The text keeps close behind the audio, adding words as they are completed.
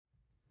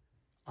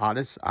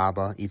Addis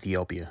Ababa,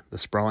 Ethiopia, the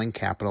sprawling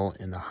capital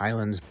in the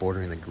highlands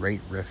bordering the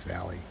Great Rift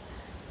Valley,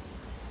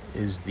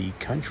 is the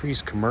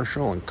country's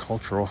commercial and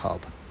cultural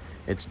hub.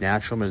 Its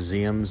natural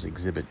museums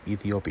exhibit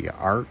Ethiopia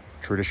art,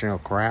 traditional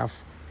craft,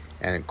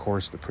 and of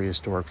course the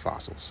prehistoric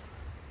fossils.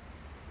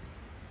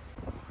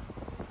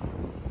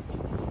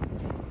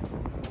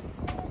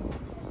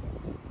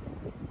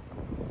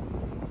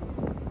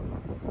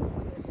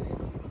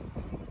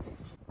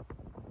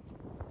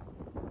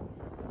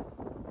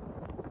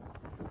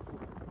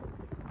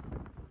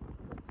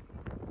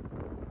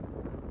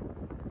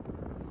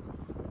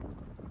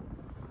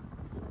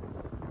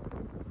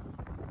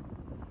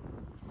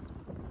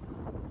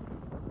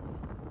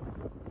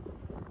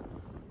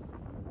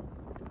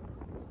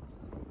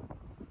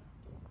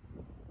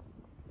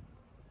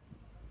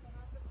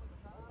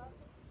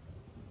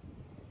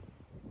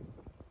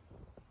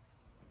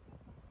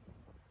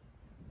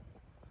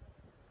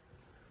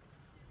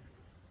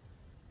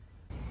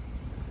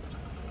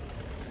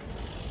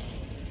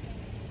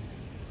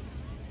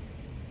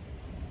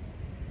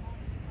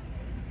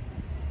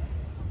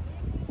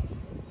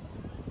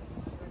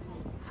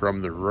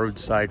 From the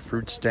roadside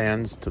fruit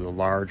stands to the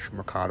large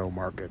Mercado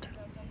market.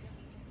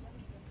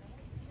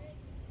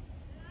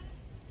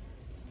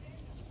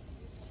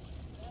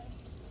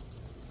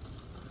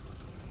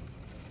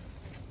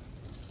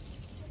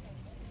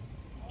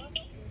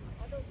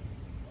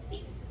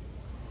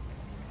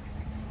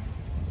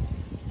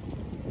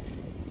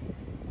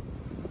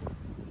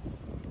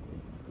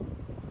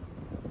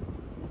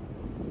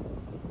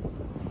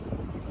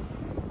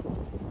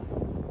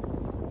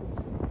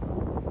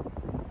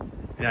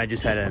 And I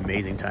just had an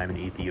amazing time in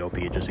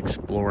Ethiopia, just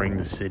exploring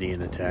the city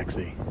in a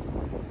taxi.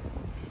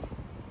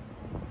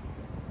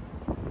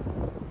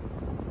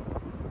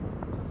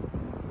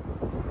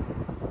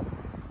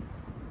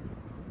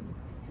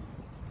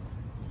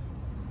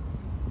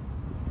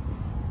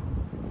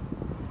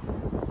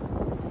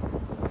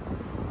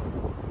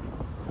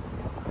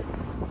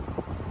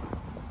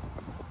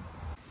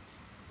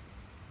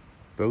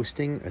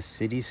 Boasting a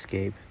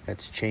cityscape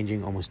that's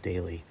changing almost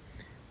daily,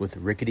 with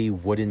rickety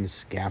wooden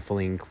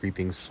scaffolding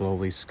creeping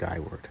slowly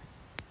skyward.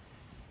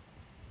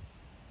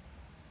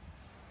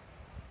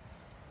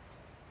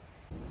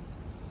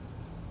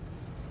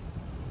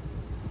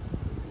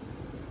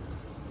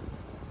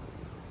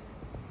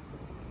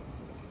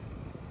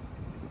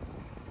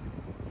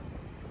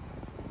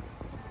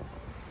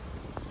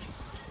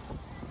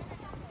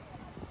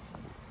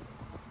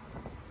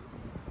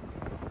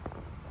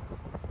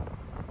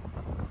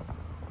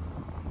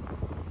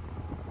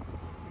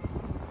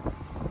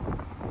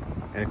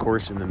 And of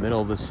course, in the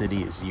middle of the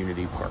city is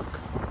Unity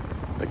Park,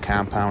 the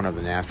compound of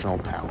the National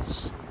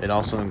Palace. It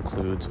also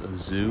includes a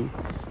zoo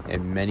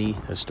and many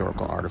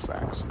historical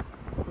artifacts.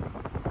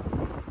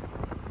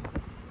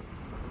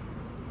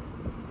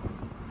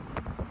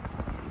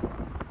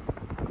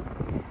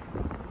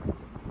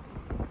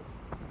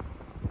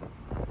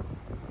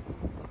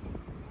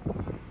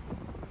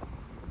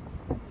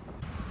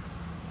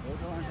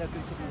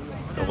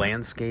 The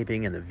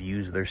landscaping and the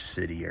views of their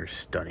city are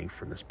stunning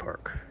from this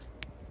park.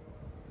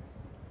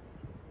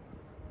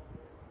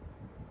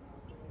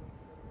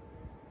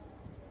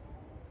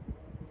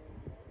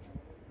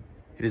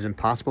 It is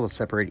impossible to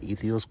separate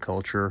Ethiopia's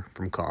culture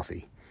from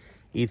coffee.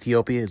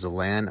 Ethiopia is a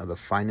land of the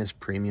finest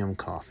premium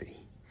coffee,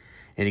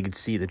 and you can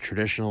see the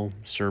traditional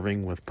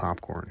serving with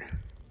popcorn.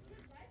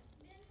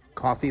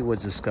 Coffee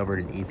was discovered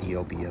in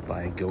Ethiopia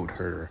by a goat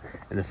herder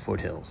in the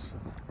foothills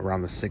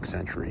around the 6th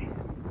century.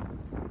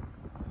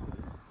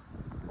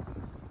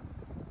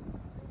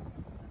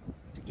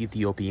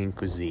 Ethiopian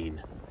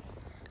cuisine,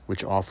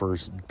 which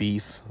offers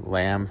beef,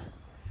 lamb,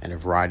 and a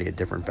variety of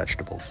different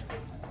vegetables.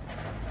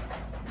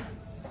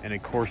 And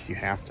of course, you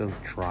have to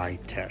try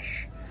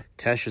tesh.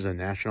 Tesh is a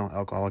national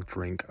alcoholic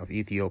drink of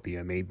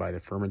Ethiopia made by the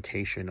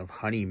fermentation of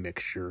honey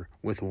mixture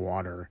with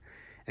water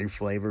and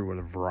flavored with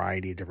a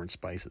variety of different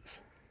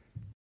spices.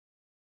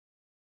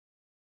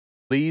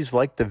 Please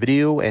like the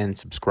video and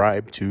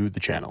subscribe to the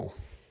channel.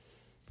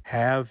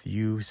 Have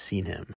you seen him?